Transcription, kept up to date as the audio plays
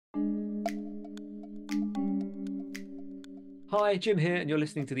Hi, Jim here, and you're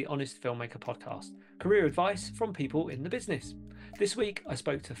listening to the Honest Filmmaker podcast, career advice from people in the business. This week, I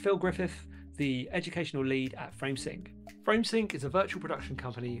spoke to Phil Griffith, the educational lead at Framesync. Framesync is a virtual production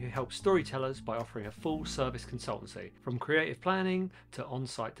company who helps storytellers by offering a full service consultancy, from creative planning to on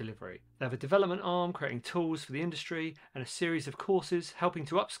site delivery. They have a development arm creating tools for the industry and a series of courses helping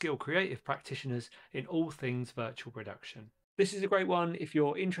to upskill creative practitioners in all things virtual production. This is a great one if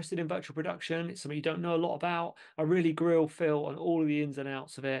you're interested in virtual production. It's something you don't know a lot about. I really grill Phil on all of the ins and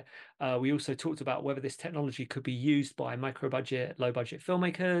outs of it. We also talked about whether this technology could be used by micro budget, low budget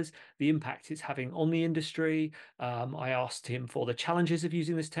filmmakers, the impact it's having on the industry. I asked him for the challenges of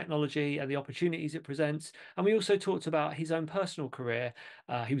using this technology and the opportunities it presents. And we also talked about his own personal career.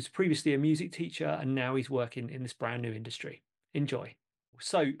 He was previously a music teacher and now he's working in this brand new industry. Enjoy.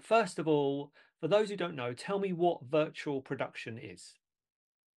 So, first of all, for those who don't know, tell me what virtual production is.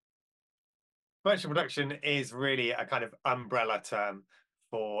 Virtual production is really a kind of umbrella term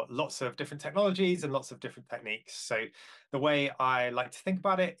for lots of different technologies and lots of different techniques. So the way I like to think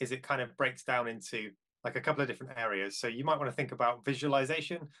about it is it kind of breaks down into like a couple of different areas. So you might want to think about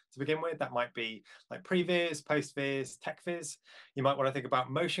visualization to begin with. That might be like previs, post-vis, tech-vis. You might want to think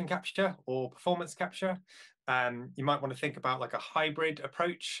about motion capture or performance capture. You might want to think about like a hybrid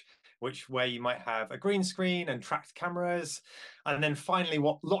approach, where you might have a green screen and tracked cameras. And then finally,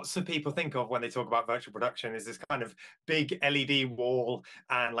 what lots of people think of when they talk about virtual production is this kind of big LED wall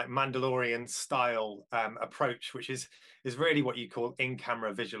and like Mandalorian style approach, which is really what you call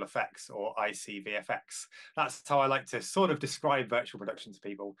in-camera visual effects, or ICVFX. That's how I like to sort of describe virtual production to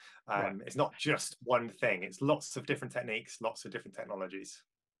people. Right. It's not just one thing. It's lots of different techniques, lots of different technologies.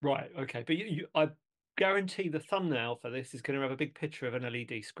 Right. Okay. But I guarantee the thumbnail for this is going to have a big picture of an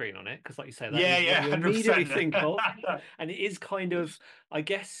LED screen on it, because, like you say, that Yeah, is what yeah, you immediately 100%. think of. And it is kind of, I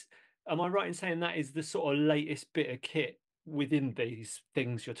guess, am I right in saying that is the sort of latest bit of kit within these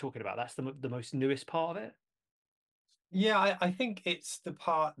things you're talking about? That's the most newest part of it? Yeah, I think it's the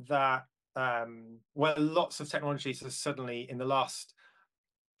part that where lots of technologies have suddenly, in the last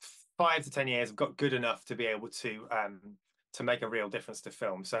 5 to 10 years, have got good enough to be able to make a real difference to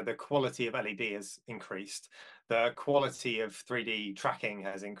film. So the quality of LED has increased, the quality of 3D tracking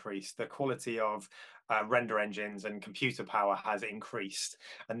has increased, the quality of render engines and computer power has increased,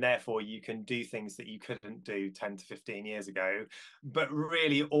 and therefore you can do things that you couldn't do 10 to 15 years ago. But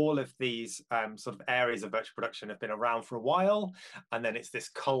really, all of these sort of areas of virtual production have been around for a while, and then it's this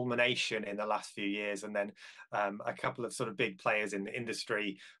culmination in the last few years, and then a couple of sort of big players in the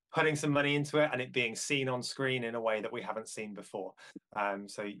industry putting some money into it and it being seen on screen in a way that we haven't seen before.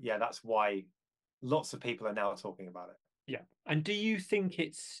 So yeah, that's why lots of people are now talking about it. Yeah. And do you think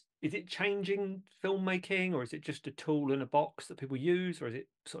is it changing filmmaking, or is it just a tool in a box that people use, or is it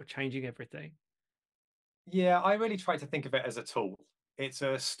sort of changing everything? Yeah, I really try to think of it as a tool. It's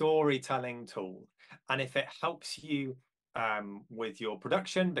a storytelling tool. And if it helps you with your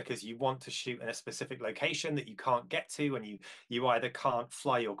production because you want to shoot in a specific location that you can't get to, and you either can't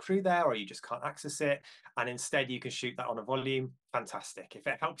fly your crew there or you just can't access it, and instead you can shoot that on a volume, fantastic. If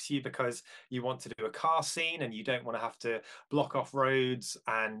it helps you because you want to do a car scene and you don't want to have to block off roads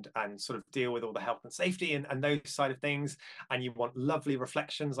and sort of deal with all the health and safety and those side of things, and you want lovely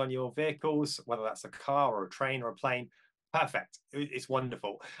reflections on your vehicles, whether that's a car or a train or a plane, perfect. It's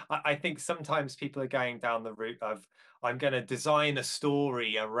wonderful. I think sometimes people are going down the route of, I'm going to design a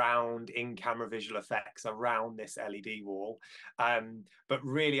story around in-camera visual effects, around this LED wall. But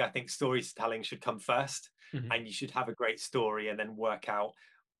really, I think storytelling should come first, Mhm. and you should have a great story and then work out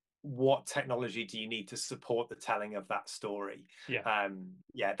what technology do you need to support the telling of that story. Yeah.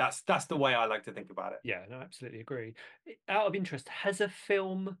 Yeah, that's the way I like to think about it. Yeah, no, absolutely agree. Out of interest, has a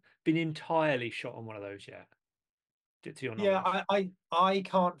film been entirely shot on one of those yet, to your Yeah, knowledge? I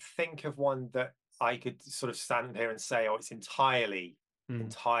can't think of one that I could sort of stand here and say, oh, it's Mm.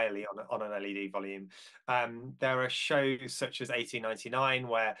 entirely on an LED volume. There are shows such as 1899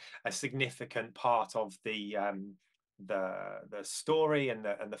 where a significant part of the story and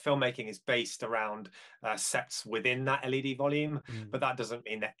the filmmaking is based around sets within that LED volume, Mm. but that doesn't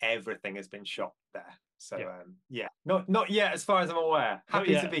mean that everything has been shot there. So Yeah, yeah, not yet as far as I'm aware. not Happy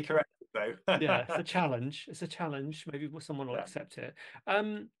to yet. be corrected though. Yeah, it's a challenge. It's a challenge. Maybe someone will Yeah. accept it.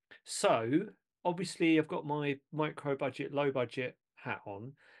 So obviously I've got my micro budget, low budget hat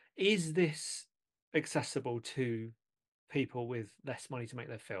on. Is this accessible to people with less money to make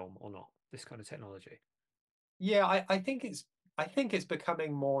their film or not? This kind of technology. Yeah, I think it's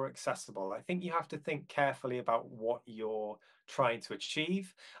becoming more accessible. I think you have to think carefully about what you're trying to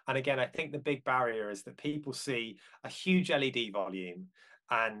achieve. And again, I think the big barrier is that people see a huge LED volume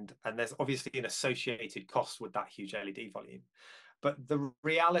and there's obviously an associated cost with that huge LED volume. But the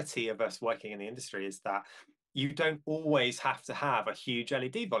reality of us working in the industry is that you don't always have to have a huge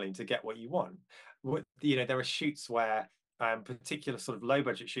LED volume to get what you want. There are shoots where particular sort of low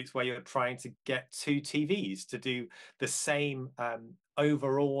budget shoots where you're trying to get two TVs to do the same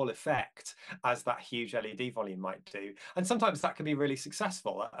overall effect as that huge LED volume might do. And sometimes that can be really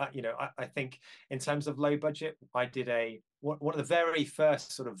successful. I think in terms of low budget, I did one of the very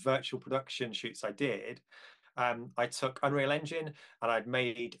first sort of virtual production shoots I did. I took Unreal Engine and I'd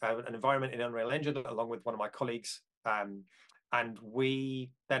made an environment in Unreal Engine along with one of my colleagues. And we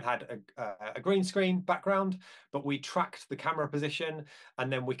then had a green screen background, but we tracked the camera position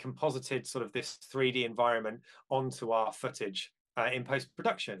and then we composited sort of this 3D environment onto our footage in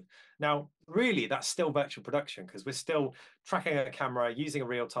post-production. Now, really, that's still virtual production because we're still tracking a camera using a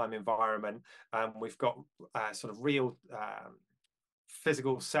real-time environment. We've got sort of real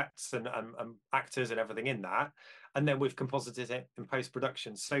physical sets and actors and everything in that, and then we've composited it in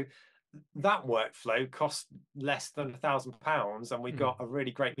post-production. So that workflow cost less than £1,000 and we got a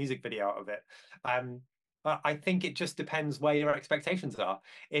really great music video out of it. I think it just depends where your expectations are.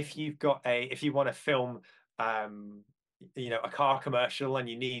 If you want to film a car commercial and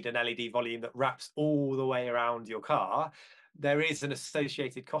you need an LED volume that wraps all the way around your car, there is an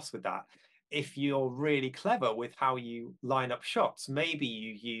associated cost with that. If you're really clever with how you line up shots, maybe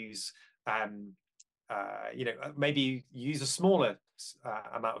you use maybe you use a smaller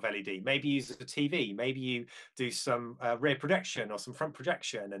amount of LED, maybe you use a TV, maybe you do some rear projection or some front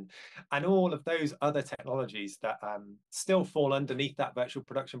projection, and all of those other technologies that still fall underneath that virtual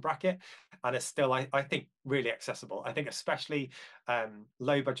production bracket and are still, I think, really accessible. I think especially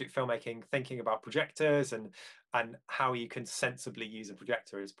low budget filmmaking, thinking about projectors and how you can sensibly use a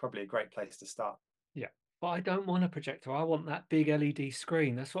projector is probably a great place to start. Yeah. But I don't want a projector. I want that big LED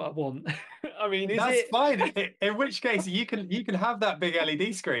screen. That's what I want. I mean, that's fine. In which case, you can have that big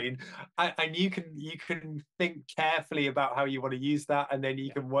LED screen, and you can think carefully about how you want to use that, and then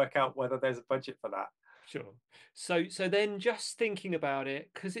you can work out whether there's a budget for that. Sure. So then just thinking about it,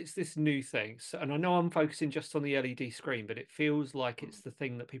 because it's this new thing, and I know I'm focusing just on the LED screen, but it feels like it's the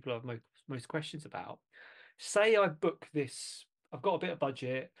thing that people have most questions about. Say I book this, I've got a bit of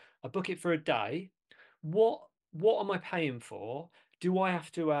budget, I book it for a day. What am I paying for? Do I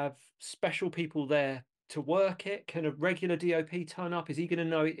have to have special people there to work it? Can a regular DOP turn up? Is he going to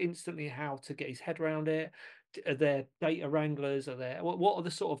know instantly how to get his head around it? Are there data wranglers? What are the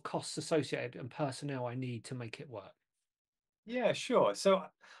sort of costs associated and personnel I need to make it work? Yeah, sure. So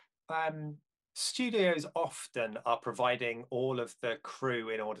studios often are providing all of the crew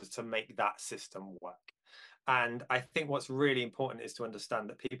in order to make that system work. And I think what's really important is to understand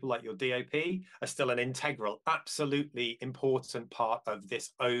that people like your DOP are still an integral, absolutely important part of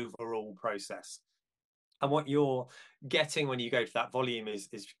this overall process. And what you're getting when you go to that volume is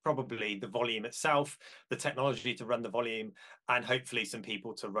probably the volume itself, the technology to run the volume, and hopefully some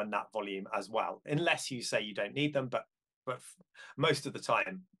people to run that volume as well, unless you say you don't need them. But most of the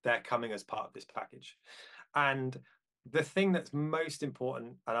time, they're coming as part of this package. And the thing that's most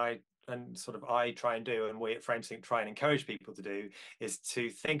important, and I try and do, and we at Framesync try and encourage people to do, is to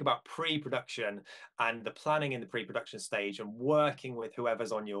think about pre-production and the planning in the pre-production stage and working with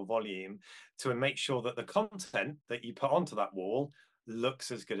whoever's on your volume to make sure that the content that you put onto that wall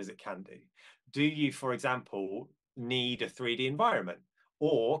looks as good as it can do. Do you, for example, need a 3D environment?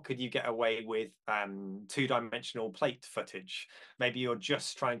 Or could you get away with two-dimensional plate footage? Maybe you're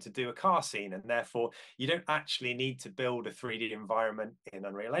just trying to do a car scene and therefore you don't actually need to build a 3D environment in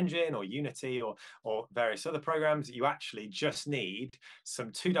Unreal Engine or Unity or various other programs. You actually just need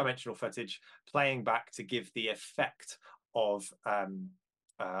some two-dimensional footage playing back to give the effect of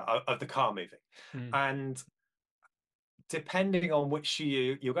the car moving. And depending on which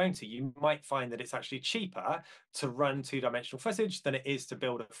you're going to, you might find that it's actually cheaper to run two-dimensional footage than it is to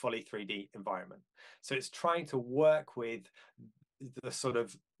build a fully 3D environment. So it's trying to work with the sort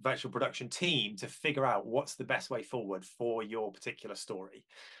of virtual production team to figure out what's the best way forward for your particular story.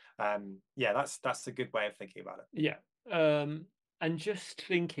 Yeah, that's a good way of thinking about it. Yeah. And just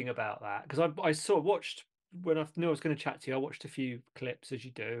thinking about that, because I sort of watched, when I knew I was going to chat to you, I watched a few clips as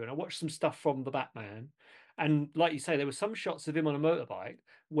you do, and I watched some stuff from the Batman. And like you say, there were some shots of him on a motorbike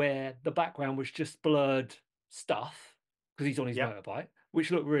where the background was just blurred stuff because he's on his motorbike,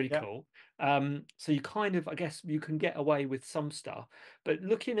 which looked really cool. So you kind of, I guess, you can get away with some stuff. But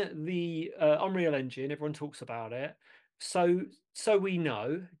looking at the Unreal Engine, everyone talks about it. So we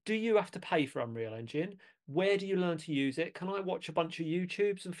know, do you have to pay for Unreal Engine? Where do you learn to use it? Can I watch a bunch of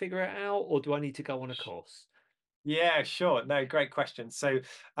YouTubes and figure it out, or do I need to go on a course? Yeah, sure. No, great question. So,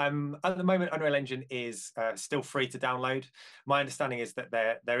 at the moment, Unreal Engine is still free to download. My understanding is that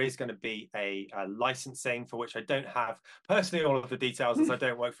there is going to be a licensing for which I don't have personally all of the details as I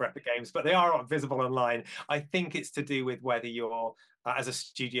don't work for Epic Games, but they are visible online. I think it's to do with whether you're as a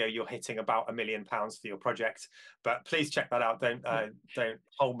studio you're hitting about £1 million for your project. But please check that out. Don't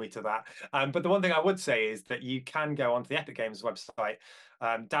hold me to that. But the one thing I would say is that you can go onto the Epic Games website,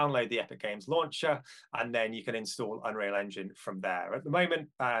 download the Epic Games launcher, and then you can install Unreal Engine from there. At the moment,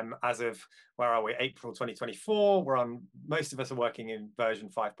 as of where are we? April 2024. Most of us are working in version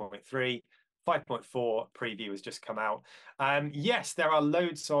 5.3. 5.4 preview has just come out. Yes, there are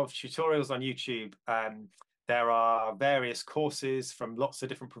loads of tutorials on YouTube. There are various courses from lots of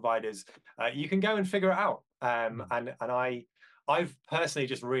different providers. You can go and figure it out. I've personally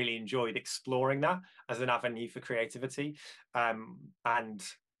just really enjoyed exploring that as an avenue for creativity. And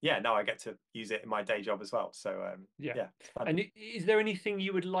yeah, now I get to use it in my day job as well. So Yeah. yeah, it's fun. And is there anything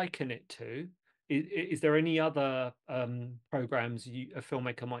you would liken it to? Is there any other programs a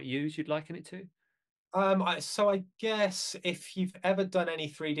filmmaker might use you'd liken it to? So I guess if you've ever done any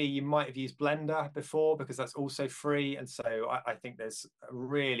 3D, you might have used Blender before because that's also free. And so I think there's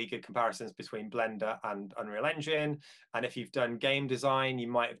really good comparisons between Blender and Unreal Engine. And if you've done game design, you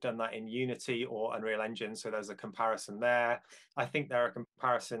might have done that in Unity or Unreal Engine. So there's a comparison there. I think there are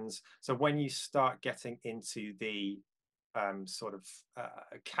comparisons. So when you start getting into the sort of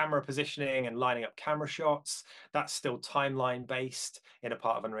camera positioning and lining up camera shots, that's still timeline based in a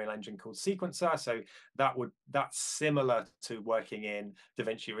part of Unreal Engine called Sequencer. So that's similar to working in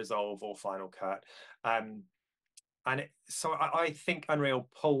DaVinci Resolve or Final Cut. So I think Unreal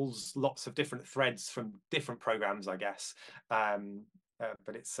pulls lots of different threads from different programs, I guess.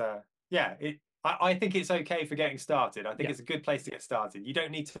 But it's yeah, I think it's okay for getting started. I think Yeah. it's a good place to get started. You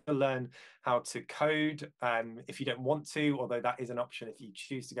don't need to learn how to code if you don't want to, although that is an option if you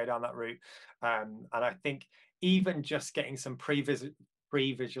choose to go down that route. And I think even just getting some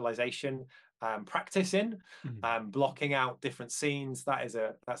pre-visualization practice in, blocking out different scenes, that's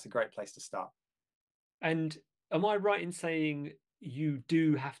a great place to start. And am I right in saying you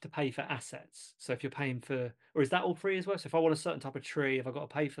do have to pay for assets? So if you're paying for, or is that all free as well? So if I want a certain type of tree, have I got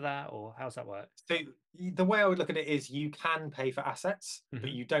to pay for that, or how's that work? So the way I would look at it is you can pay for assets, but Hmm.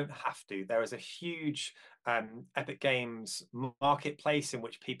 you don't have to. There is a huge Epic Games marketplace in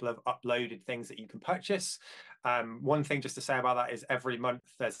which people have uploaded things that you can purchase. One thing just to say about that is every month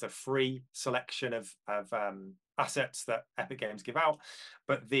there's a free selection of assets that Epic Games give out.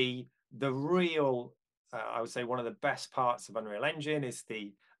 But the real I would say one of the best parts of Unreal Engine is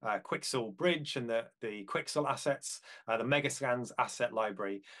the Quixel bridge and the Quixel assets, the Megascans asset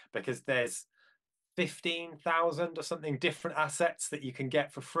library, because there's 15,000 or something different assets that you can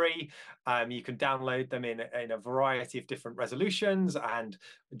get for free. You can download them in a variety of different resolutions and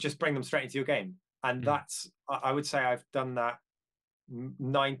just bring them straight into your game. And I would say I've done that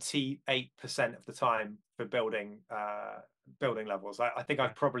 98% of the time for building levels. I think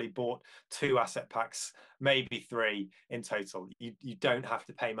I've probably bought 2 asset packs, maybe 3 in total. You don't have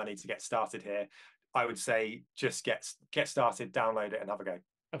to pay money to get started here. I would say just get started, download it, and have a go.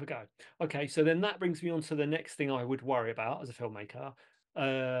 Have a go. Okay, so then that brings me on to the next thing I would worry about as a filmmaker,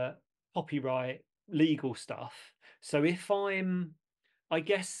 uh, copyright, legal stuff. So if I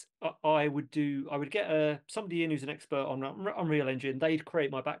guess I would get somebody in who's an expert on Unreal Engine. They'd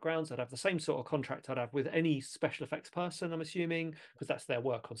create my backgrounds. I'd have the same sort of contract I'd have with any special effects person, I'm assuming, because that's their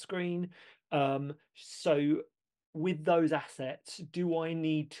work on screen. So with those assets, do I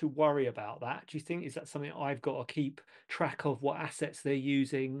need to worry about that? Do you think is that something I've got to keep track of what assets they're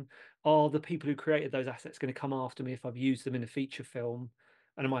using? Are the people who created those assets going to come after me if I've used them in a feature film?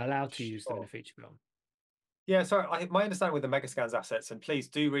 And am I allowed to use them in a Sure. feure film? Yeah, so my understanding with the Megascans assets, and please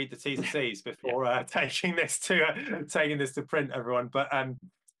do read the T's and C's Yeah. before taking this to print, everyone. But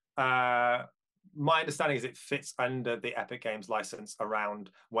uh, my understanding is it fits under the Epic Games license around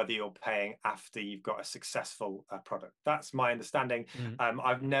whether you're paying after you've got a successful product. That's my understanding. Mm.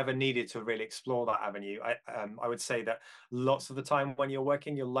 I've never needed to really explore that avenue. I would say that lots of the time when you're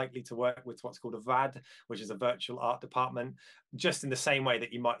working, you're likely to work with what's called a VAD, which is a virtual art department, just in the same way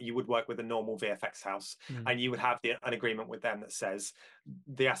that you would work with a normal VFX house, Mm. and you would have an agreement with them that says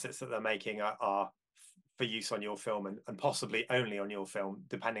the assets that they're making are for use on your film and possibly only on your film,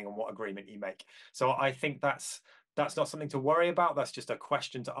 depending on what agreement you make. So I think that's not something to worry about. That's just a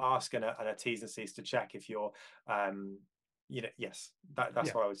question to ask and a T's and C's to check if you're, yes, that's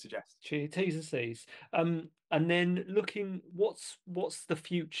Yeah. what I would suggest. T's and C's. And then looking, what's the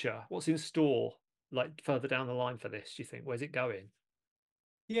future? What's in store, like further down the line for this? Do you think? Where's it going?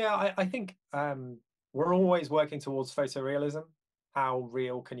 Yeah, I think we're always working towards photorealism. How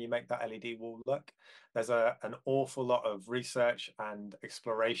real can you make that LED wall look? There's an awful lot of research and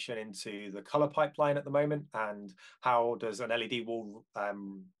exploration into the color pipeline at the moment, and how does an LED wall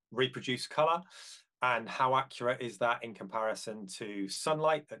reproduce color, and how accurate is that in comparison to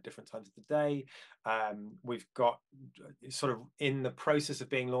sunlight at different times of the day. We've got sort of in the process of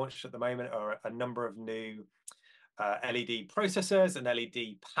being launched at the moment are a number of new LED processors and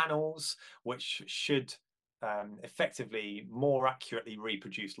LED panels, which should effectively more accurately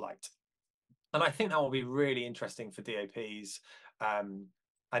reproduce light. And I think that will be really interesting for DOPs,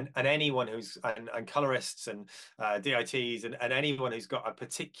 and anyone who's and colorists and DITs and anyone who's got a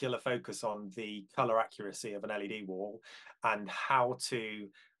particular focus on the color accuracy of an LED wall and how to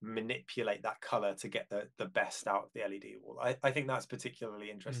manipulate that color to get the best out of the LED wall. I think that's particularly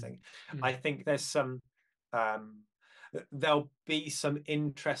interesting. I think there's some there'll be some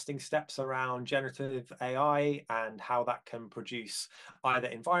interesting steps around generative AI and how that can produce either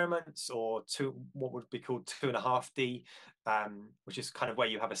environments or what would be called 2.5D, which is kind of where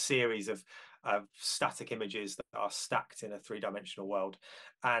you have a series of static images that are stacked in a three-dimensional world,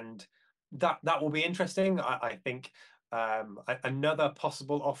 and that will be interesting. I think another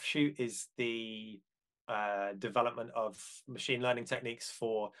possible offshoot is the development of machine learning techniques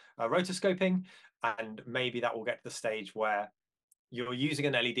for rotoscoping, and maybe that will get to the stage where you're using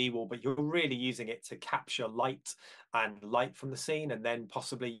an LED wall, but you're really using it to capture light and light from the scene, and then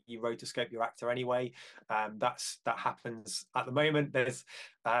possibly you rotoscope your actor anyway. That happens at the moment. There's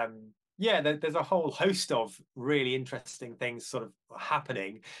there's a whole host of really interesting things sort of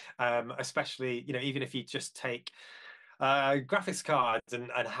happening, especially even if you just take graphics cards and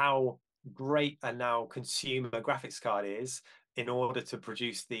how great a now consumer graphics card is in order to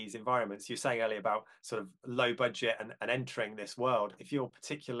produce these environments. You're saying earlier about sort of low budget and entering this world. If you're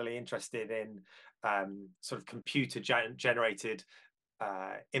particularly interested in sort of computer generated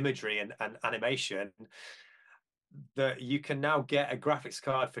imagery and animation, that you can now get a graphics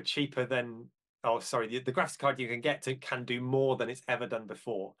card for cheaper than the graphics card you can get can do more than it's ever done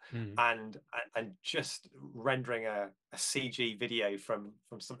before. And just rendering a CG video from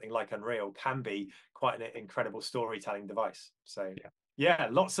something like Unreal can be quite an incredible storytelling device. So yeah,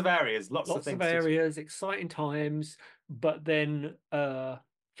 lots of areas, lots of things, exciting times. But then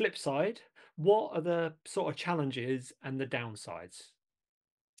flip side, what are the sort of challenges and the downsides?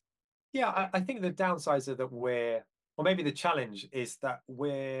 Yeah, I think the downsides are that or maybe the challenge is that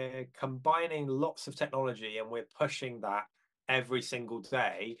we're combining lots of technology and we're pushing that every single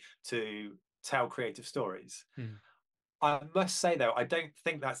day to tell creative stories. I must say, though, I don't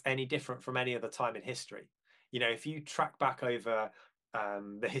think that's any different from any other time in history. If you track back over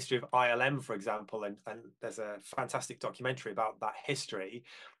the history of ILM, for example, and there's a fantastic documentary about that history,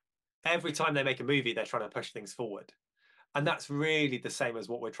 every time they make a movie, they're trying to push things forward. And that's really the same as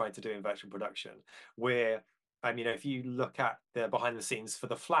what we're trying to do in virtual production. If you look at the behind the scenes for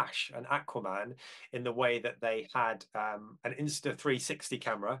The Flash and Aquaman, in the way that they had an Insta360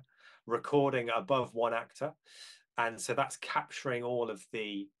 camera recording above one actor. And so that's capturing all of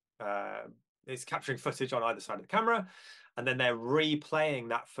it's capturing footage on either side of the camera. And then they're replaying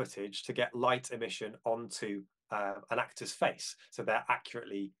that footage to get light emission onto an actor's face. So they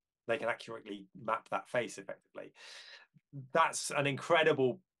can accurately map that face effectively. That's an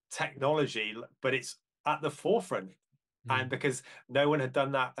incredible technology, but it's at the forefront. And because no one had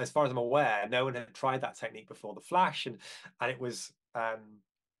done that, as far as I'm aware, no one had tried that technique before The Flash, and it was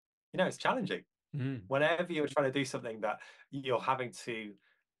it's challenging. Whenever you're trying to do something that you're having to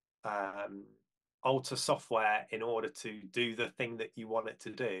alter software in order to do the thing that you want it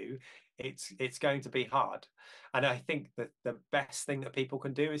to do, it's going to be hard. And I think that the best thing that people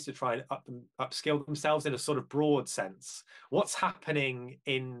can do is to try and upskill themselves in a sort of broad sense. What's happening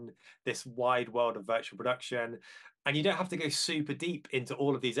in this wide world of virtual production? And you don't have to go super deep into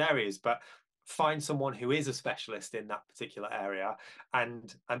all of these areas, but find someone who is a specialist in that particular area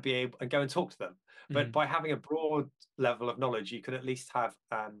and be able and go and talk to them. But by having a broad level of knowledge, you can at least have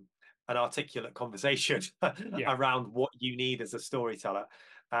an articulate conversation around what you need as a storyteller.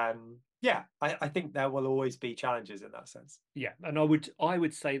 I think there will always be challenges in that sense. Yeah, and I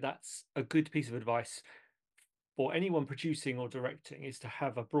would say that's a good piece of advice for anyone producing or directing, is to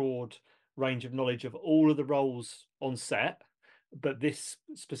have a broad range of knowledge of all of the roles on set. But this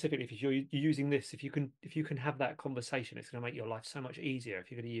specifically, if you're using this, if you can have that conversation, it's going to make your life so much easier if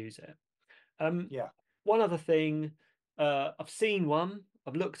you're going to use it. One other thing, I've seen one,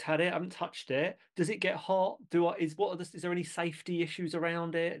 I've looked at it, I haven't touched it. Does it get hot? Is there any safety issues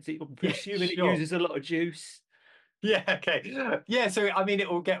around it? I'm assuming it uses a lot of juice. Yeah, okay. Yeah, so I mean it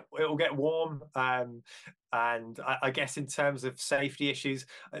will get warm. And I guess in terms of safety issues,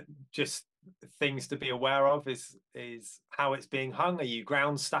 just things to be aware of is how it's being hung. Are you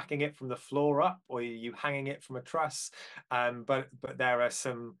ground stacking it from the floor up, or are you hanging it from a truss? But there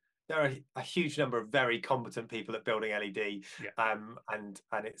are a huge number of very competent people at building LED. Yeah. And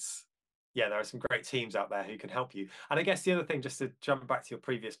it's yeah, there are some great teams out there who can help you. And I guess the other thing, just to jump back to your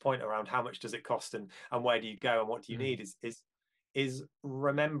previous point around how much does it cost and where do you go and what do you Mm. need, is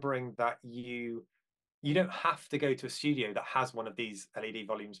remembering that you don't have to go to a studio that has one of these LED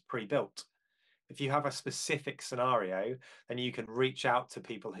volumes pre-built. If you have a specific scenario, then you can reach out to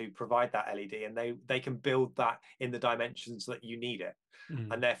people who provide that LED, and they can build that in the dimensions that you need it.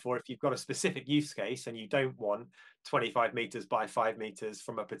 Mm. And therefore, if you've got a specific use case and you don't want 25 meters by 5 meters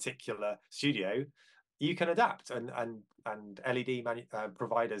from a particular studio, you can adapt, and LED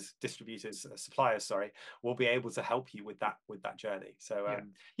providers, distributors, suppliers, sorry, will be able to help you with that journey. So Yeah.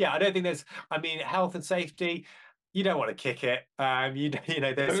 yeah, I don't think there's, I mean, health and safety, you don't want to kick it. There's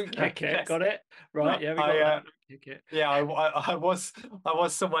Don't kick it. yes. Got it? Right. Yeah, we got I that. Don't kick it. yeah, I was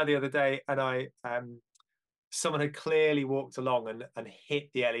somewhere the other day, and I someone had clearly walked along and hit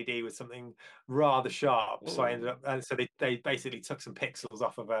the LED with something rather sharp. So I ended Oh, up, and so they basically took some pixels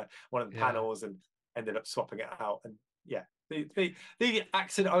off of one of the yeah. panels and ended up swapping it out. And yeah, the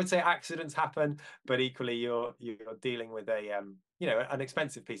accident, I would say accidents happen, but equally you're dealing with an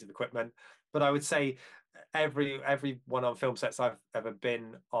expensive piece of equipment. But I would say everyone on film sets I've ever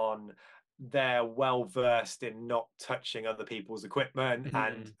been on, they're well versed in not touching other people's equipment,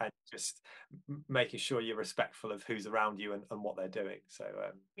 and Mhm. just making sure you're respectful of who's around you and what they're doing.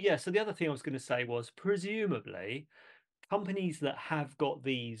 So Yeah. So the other thing I was going to say was presumably companies that have got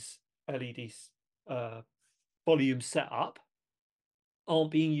these LED uh, volumes set up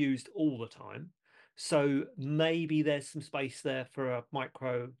aren't being used all the time. So maybe there's some space there for a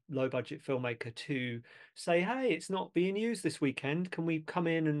micro, low budget filmmaker to say, hey, it's not being used this weekend. Can we come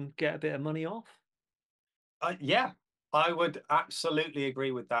in and get a bit of money off? yeah, I would absolutely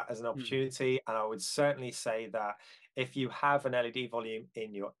agree with that as an Mm. opportunity. And I would certainly say that if you have an LED volume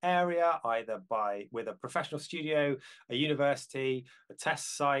in your area, either with a professional studio, a university, a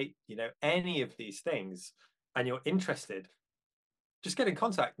test site, any of these things, and you're interested, just get in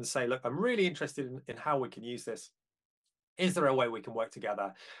contact and say, look, I'm really interested in how we can use this. Is there a way we can work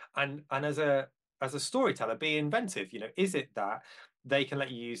together? And as a storyteller, be inventive. Is it that they can let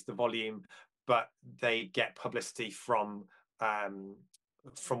you use the volume, but they get publicity um,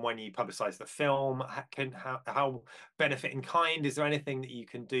 from when you publicize the film? How benefit in kind? Is there anything that you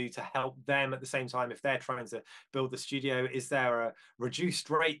can do to help them at the same time if they're trying to build the studio? Is there a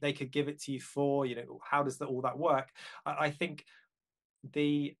reduced rate they could give it to you for? How does all that work? I think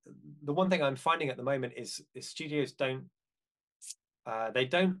the one thing I'm finding at the moment is studios they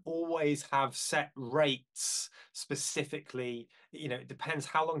don't always have set rates specifically. It depends,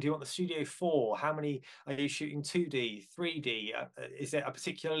 how long do you want the studio for? How many are you shooting? 2D, 3D? Is it a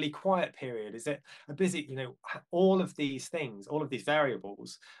particularly quiet period? Is it a busy? All of these things, all of these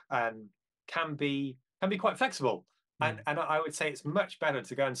variables, can be quite flexible. And I would say it's much better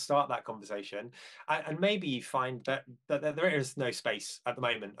to go and start that conversation, and maybe you find that there is no space at the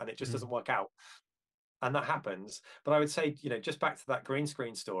moment and it just Mm. doesn't work out, and that happens. But I would say, just back to that green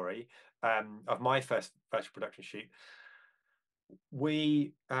screen story, of my first virtual production shoot,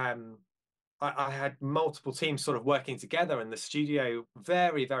 we I had multiple teams sort of working together, and the studio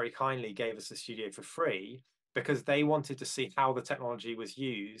very, very kindly gave us the studio for free because they wanted to see how the technology was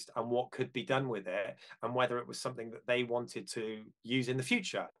used and what could be done with it, and whether it was something that they wanted to use in the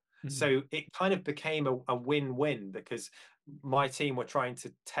future. Mm. So it kind of became a win-win, because my team were trying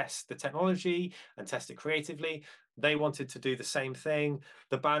to test the technology and test it creatively. They wanted to do the same thing.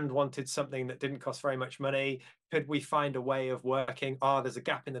 The band wanted something that didn't cost very much money. Could we find a way of working? There's a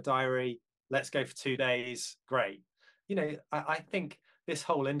gap in the diary. Let's go for 2 days. Great. I think this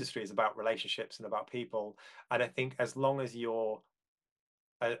whole industry is about relationships and about people. And I think as long as you're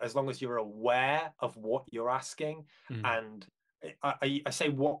aware of what you're asking, Mm. and I say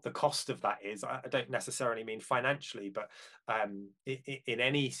what the cost of that is. I don't necessarily mean financially, but in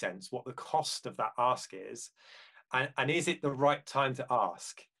any sense, what the cost of that ask is, and is it the right time to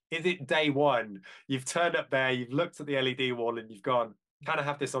ask? Is it day one? You've turned up there, you've looked at the LED wall, and you've gone, "Can I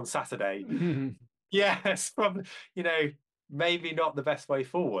have this on Saturday?" Mm. Yes, probably. Maybe not the best way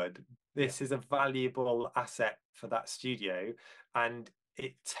forward. Yeah. This is a valuable asset for that studio, and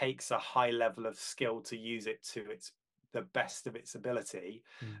it takes a high level of skill to use it to the best of its ability.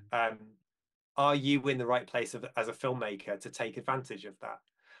 Mm. Um, are you in the right place as a filmmaker to take advantage of that?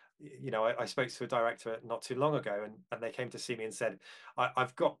 I spoke to a director not too long ago, and they came to see me and said,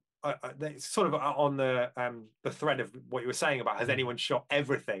 I've got it's sort of on the thread of what you were saying about has Mm. anyone shot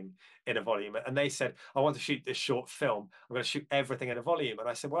everything in a volume? And they said, I want to shoot this short film. I'm going to shoot everything in a volume. And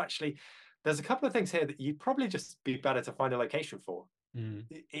I said, well, actually, there's a couple of things here that you'd probably just be better to find a location for Mm.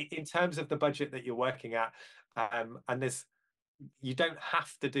 in terms of the budget that you're working at. And you don't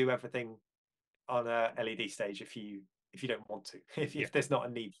have to do everything on a LED stage if you don't want to, Yeah. if there's not a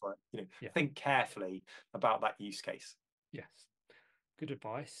need for it. Yeah. Think carefully about that use case. Yes. Good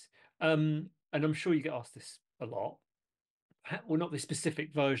advice. And I'm sure you get asked this a lot. Well, not the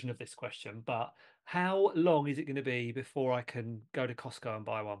specific version of this question, but how long is it going to be before I can go to Costco and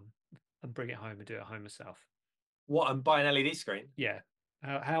buy one and bring it home and do it at home myself? What, and buy an LED screen? Yeah.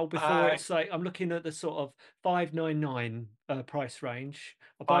 How before Uh, it's like I'm looking at the sort of 599 price range.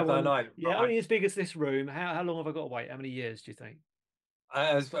 I buy one, 599. yeah, only as big as this room. How long have I got to wait? How many years do you think?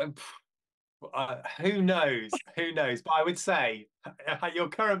 Uh, who knows? Who knows? But I would say at your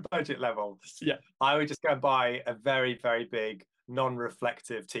current budget level, Yeah. I would just go and buy a very, very big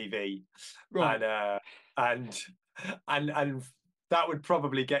non-reflective TV, Right. and and and that would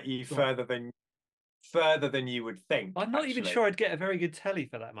probably get you Right. further than you would think, I'm not even actually. sure I'd get a very good telly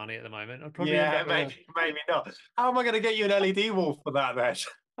for that money at the moment. I'd probably end Yeah, up with a. maybe not. How am I going to get you an LED wall for that then?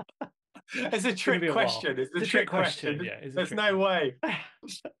 It's a It's going to be trick a while. question. It's It's a a trick trick question. question. Yeah, it's a There's trick no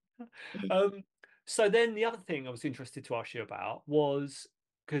question. way. Um, so then the other thing I was interested to ask you about was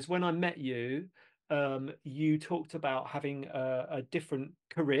because when I met you, you talked about having a different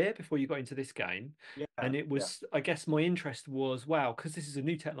career before you got into this game. Yeah, And it yeah, was, I guess my interest was, wow, because this is a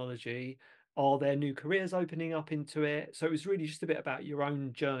new technology, are there new careers opening up into it? So it was really just a bit about your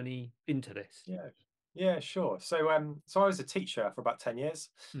own journey into this. yeah, yeah. Sure. So I was a teacher for about 10 years.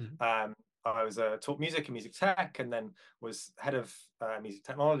 Mm. Um, I was taught music and music tech, and then was head of music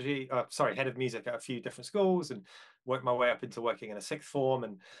technology. Head of music at a few different schools, and worked my way up into working in a sixth form,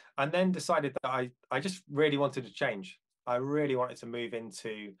 and then decided that I just really wanted to change. I really wanted to move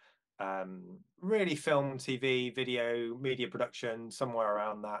into really film, TV, video, media production, somewhere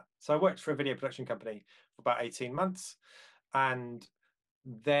around that. So I worked for a video production company for about 18 months, and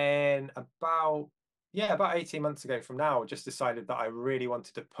then about 18 months ago from now, I just decided that I really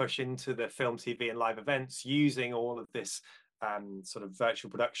wanted to push into the film, TV, and live events using all of this sort of virtual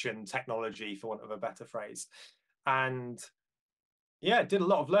production technology, for want of a better phrase. And yeah, did a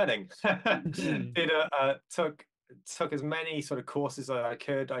lot of learning. Took as many sort of courses as I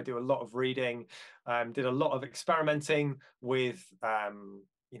could. I do a lot of reading, did a lot of experimenting with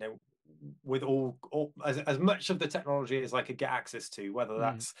you know with all as much of the technology as I could get access to, whether Mm.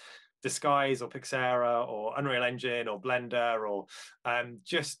 that's Disguise or Pixera or Unreal Engine or Blender, or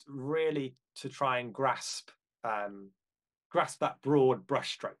just really to try and grasp that broad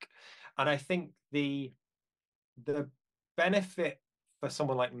brushstroke. And I think the benefit for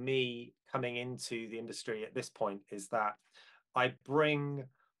someone like me coming into the industry at this point is that I bring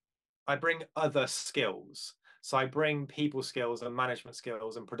I bring other skills. So I bring people skills and management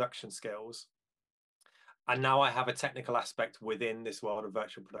skills and production skills. And now I have a technical aspect within this world of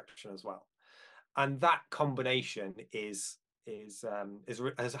virtual production as well. And that combination has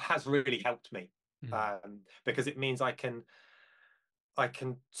really helped me, Mm. because it means I can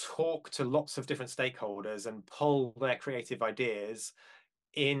talk to lots of different stakeholders and pull their creative ideas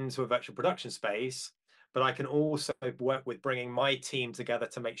into a virtual production space, but I can also work with bringing my team together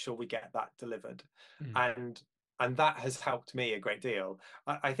to make sure we get that delivered. Mm. And that has helped me a great deal.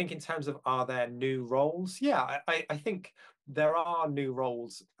 I think in terms of, are there new roles? Yeah, I think there are new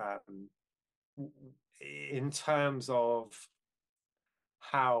roles, in terms of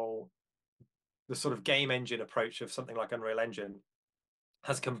how the sort of game engine approach of something like Unreal Engine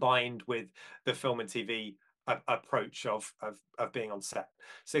has combined with the film and TV approach of being on set.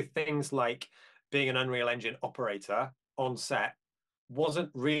 So things like being an Unreal Engine operator on set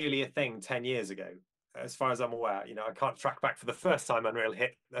wasn't really a thing 10 years ago, as far as I'm aware. I can't track back for the first time Unreal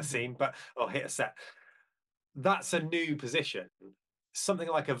hit a Mm. scene, or hit a set. That's a new position. Something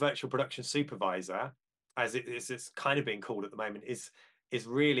like a virtual production supervisor, as it's kind of being called at the moment, is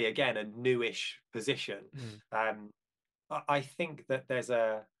really, again, a newish position. Mm. Um, I think that there's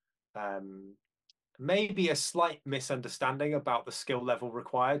um, maybe a slight misunderstanding about the skill level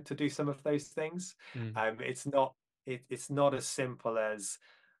required to do some of those things. Mm. It's not as simple as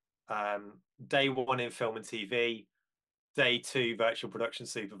day one in film and TV, day two virtual production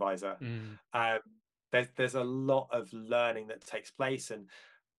supervisor. Mm. Um, there's a lot of learning that takes place, and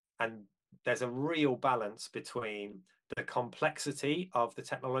there's a real balance between the complexity of the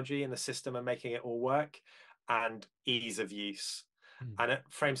technology and the system and making it all work, and ease of use. And at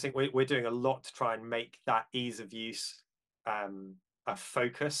Framesync, we're doing a lot to try and make that ease of use a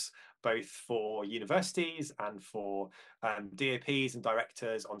focus, both for universities and for DOPs and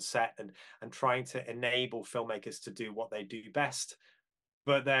directors on set, and trying to enable filmmakers to do what they do best.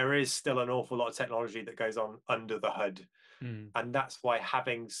 But there is still an awful lot of technology that goes on under the hood, and that's why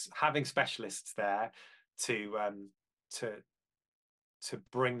having specialists there to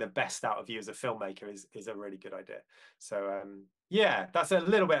bring the best out of you as a filmmaker is a really good idea. So yeah, that's a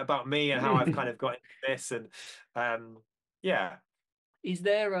little bit about me and how I've kind of got into this. And yeah. Is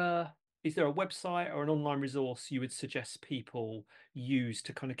there a website or an online resource you would suggest people use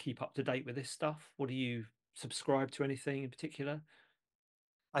to kind of keep up to date with this stuff? Or do you subscribe to anything in particular?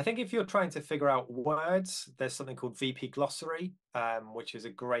 I think if you're trying to figure out words, there's something called VP Glossary, which is a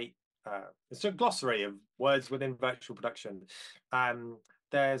great it's a glossary of words within virtual production.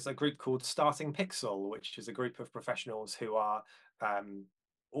 There's a group called Starting Pixel, which is a group of professionals who are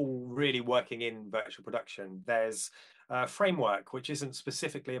all really working in virtual production. There's Framework, which isn't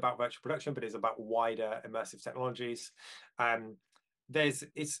specifically about virtual production, but is about wider immersive technologies.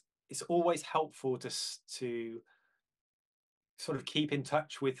 It's always helpful to sort of keep in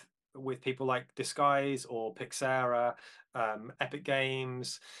touch with people like Disguise or Pixera, Epic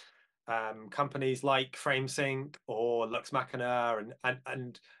Games, companies like Framesync or Lux Machina,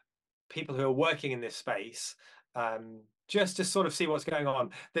 and people who are working in this space, just to sort of see what's going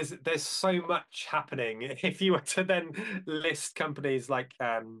on. There's so much happening. If you were to then list companies like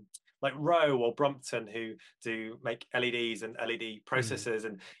Rowe or Brompton, who do make LEDs and LED processors,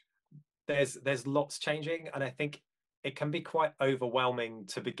 and there's lots changing, and I think it can be quite overwhelming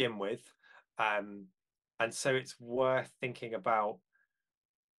to begin with. And so it's worth thinking about,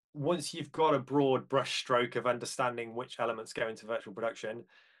 once you've got a broad brushstroke of understanding which elements go into virtual production,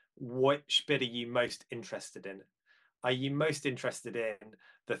 which bit are you most interested in? Are you most interested in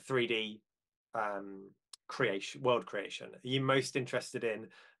the 3D world creation? Are you most interested in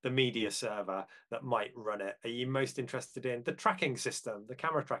the media server that might run it? Are you most interested in the tracking system, the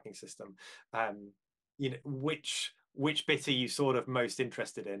camera tracking system? Which bit are you sort of most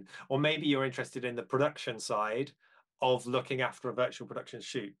interested in? Or maybe you're interested in the production side of looking after a virtual production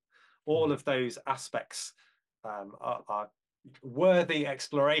shoot. All of those aspects are worthy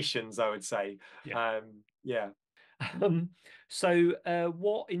explorations, I would say. Yeah. So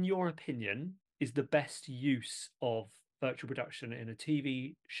what, in your opinion, is the best use of virtual production in a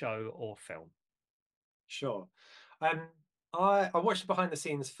TV show or film? Sure. I watched behind the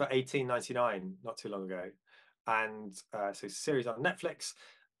scenes for 1899 not too long ago, and so it's a series on Netflix,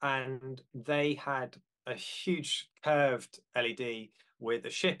 and they had a huge curved LED with a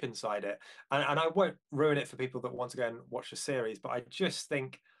ship inside it, and I won't ruin it for people that want to go and watch the series, but I just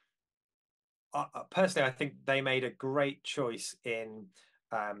think, personally, I think they made a great choice in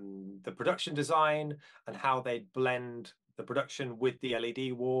the production design and how they blend the production with the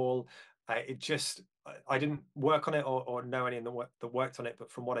LED wall. I didn't work on it or know any that worked on it,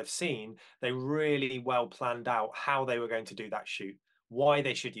 but from what I've seen, they really well planned out how they were going to do that shoot, why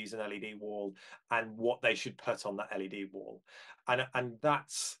they should use an LED wall, and what they should put on that LED wall, and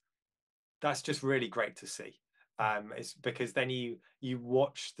that's just really great to see. It's because then you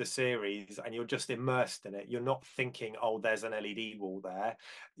watch the series and you're just immersed in it. You're not thinking, oh, there's an LED wall there.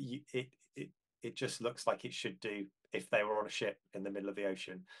 It just looks like it should do if they were on a ship in the middle of the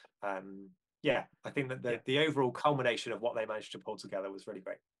ocean. Yeah, I think that the overall culmination of what they managed to pull together was really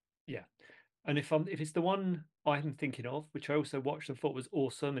great. Yeah. And if it's the one I'm thinking of, which I also watched and thought was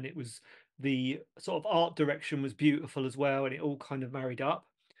awesome, and it was, the sort of art direction was beautiful as well, and it all kind of married up.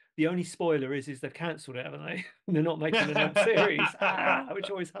 The only spoiler is they've cancelled it, haven't they? They're not making another series, which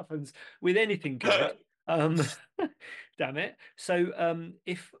always happens with anything good. Damn it. So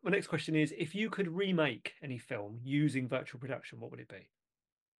if my next question is, if you could remake any film using virtual production, what would it be?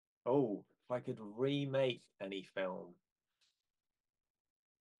 Oh, if I could remake any film,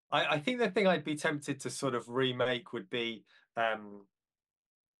 I think the thing I'd be tempted to sort of remake would be kind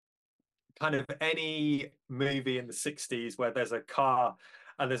of any movie in the 60s where there's a car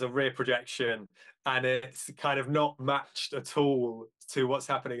and there's a rear projection and it's kind of not matched at all to what's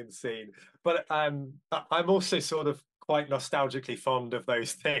happening in the scene. But I'm also sort of quite nostalgically fond of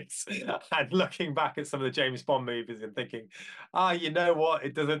those things and looking back at some of the James Bond movies and thinking, you know what,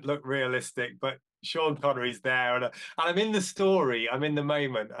 it doesn't look realistic, but Sean Connery's there, and I'm in the story, I'm in the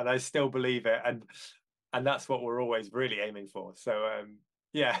moment, and I still believe it, and that's what we're always really aiming for. So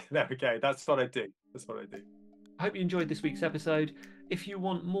yeah, there we go. That's what I do. I hope you enjoyed this week's episode. If you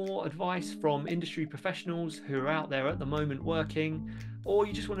want more advice from industry professionals who are out there at the moment working, or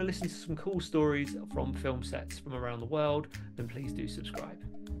you just want to listen to some cool stories from film sets from around the world, then please do subscribe.